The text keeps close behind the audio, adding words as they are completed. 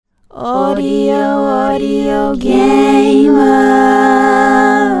Audio Gamer.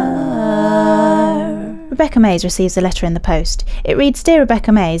 Rebecca Mays receives a letter in the post. It reads, "Dear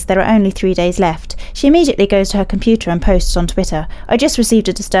Rebecca Mays, there are only 3 days left." She immediately goes to her computer and posts on Twitter. "I just received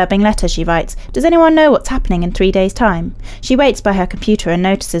a disturbing letter," she writes. "Does anyone know what's happening in 3 days' time?" She waits by her computer and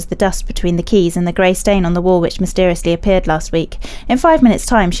notices the dust between the keys and the grey stain on the wall which mysteriously appeared last week. In 5 minutes'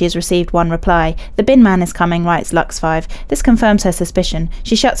 time she has received one reply. "The bin man is coming," writes Lux5. This confirms her suspicion.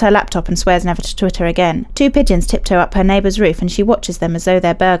 She shuts her laptop and swears never to Twitter again. 2 pigeons tiptoe up her neighbour's roof and she watches them as though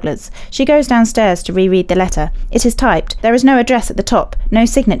they're burglars. She goes downstairs to reread the letter. It is typed. There is no address at the top, no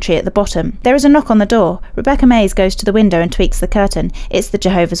signatory at the bottom. There is a knock on the door. Rebecca Mays goes to the window and tweaks the curtain. It's the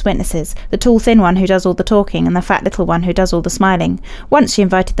Jehovah's Witnesses, the tall thin one who does all the talking and the fat little one who does all the smiling. Once she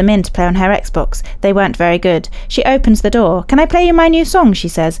invited them in to play on her Xbox. They weren't very good. She opens the door. "Can I play you my new song?" she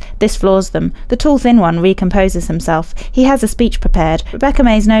says. This floors them. The tall thin one recomposes himself. He has a speech prepared. Rebecca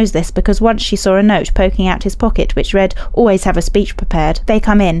Mays knows this because once she saw a note poking out his pocket which read, "Always have a speech prepared." They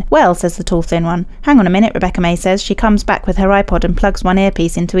come in. "Well," says the tall thin one. "Hang on a minute," Rebecca Mays says. She comes back with her iPod and plugs one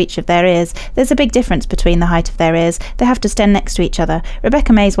earpiece into each of their ears. There's a big difference between the height of their ears. They have to stand next to each other.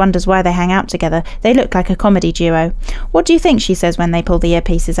 Rebecca Mays wonders why they hang out together. They look like a comedy duo. "What do you think?" she says when they pull the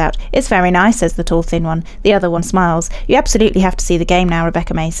earpieces out. "It's very nice," says the tall thin one. The other one smiles. "You absolutely have to see the game now,"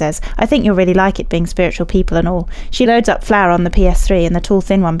 Rebecca Mays says. "I think you'll really like it, being spiritual people and all." She loads up Flower on the PS3 and the tall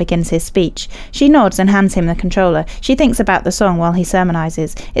thin one begins his speech. She nods and hands him the controller. She thinks about the song while he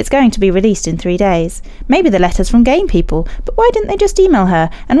sermonizes. It's going to be released in 3 days. Maybe the letter's from Game People. But why didn't they just email her?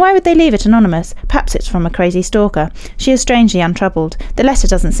 And why would they leave it anonymous? Perhaps it's from a crazy stalker. She is strangely untroubled. The letter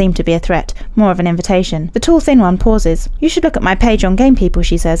doesn't seem to be a threat, more of an invitation. The tall thin one pauses. "You should look at my page on Game People,"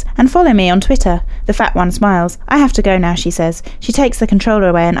 she says, "and follow me on Twitter." The fat one smiles. "I have to go now," she says. She takes the controller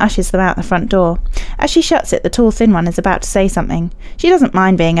away and ushers them out the front door. As she shuts it, the tall thin one is about to say something. She doesn't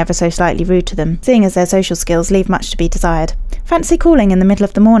mind being ever so slightly rude to them, seeing as their social skills leave much to be desired. Fancy calling in the middle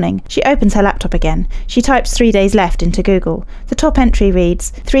of the morning. She opens her laptop again. She types 3 days left into Google. The top entry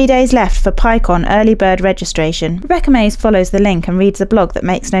reads, 3 days left for PyCon early bird registration. Rebecca Mays follows the link and reads a blog that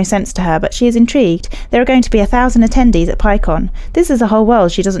makes no sense to her, but she is intrigued. There are going to be 1,000 attendees at PyCon. This is a whole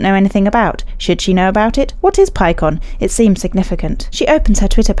world she doesn't know anything about. Should she know about it? What is PyCon? It seems significant. She opens her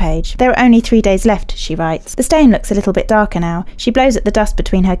Twitter page. There are only 3 days left, she writes. The stain looks a little bit darker now. She blows at the dust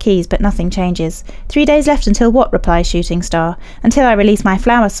between her keys, but nothing changes. 3 days left until what? Replies Shooting Star. Until I release my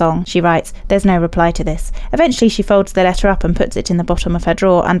Flower song, she writes. There's no reply to this. Eventually she folds the letter up and puts it in the bottom of her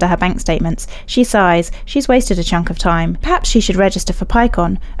drawer under her bank statements. She sighs. She's wasted a chunk of time. Perhaps she should register for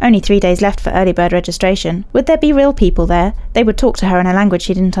PyCon. Only 3 days left for early bird registration. Would there be real people there? They would talk to her in a language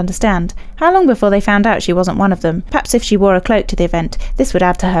she didn't understand. How long before they found out she wasn't one of them? Perhaps if she wore a cloak to the event, this would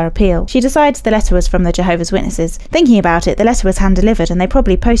add to her appeal. She decides the letter was from the Jehovah's Witnesses. Thinking about it, the letter was hand-delivered and they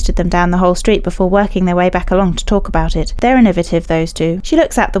probably posted them down the whole street before working their way back along to talk about it. They're innovative, those two. She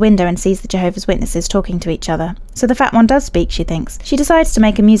looks out the window and sees the Jehovah's Witnesses talking to each other. So the fat one does speak, she thinks. She decides to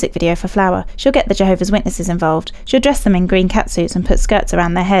make a music video for Flower. She'll get the Jehovah's Witnesses involved. She'll dress them in green catsuits and put skirts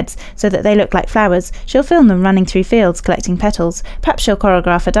around their heads so that they look like flowers. She'll film them running through fields collecting petals. Perhaps she'll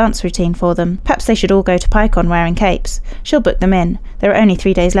choreograph a dance routine for them. Perhaps they should all go to PyCon wearing capes. She'll book them in. There are only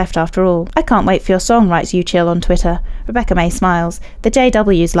 3 days left after all. "I can't wait for your song," writes UChill on Twitter. Rebecca May smiles. "The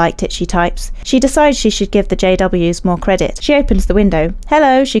JWs liked it," she types. She decides she should give the JWs more credit. She opens the window.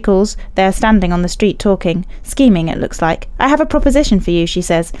 "Hello," she calls. They are standing on the street talking. Scheming, it looks like. "I have a proposition for you," she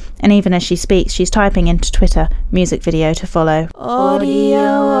says. And even as she speaks, she's typing into Twitter, "Music video to follow."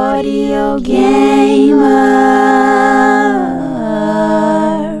 Audio Gamer.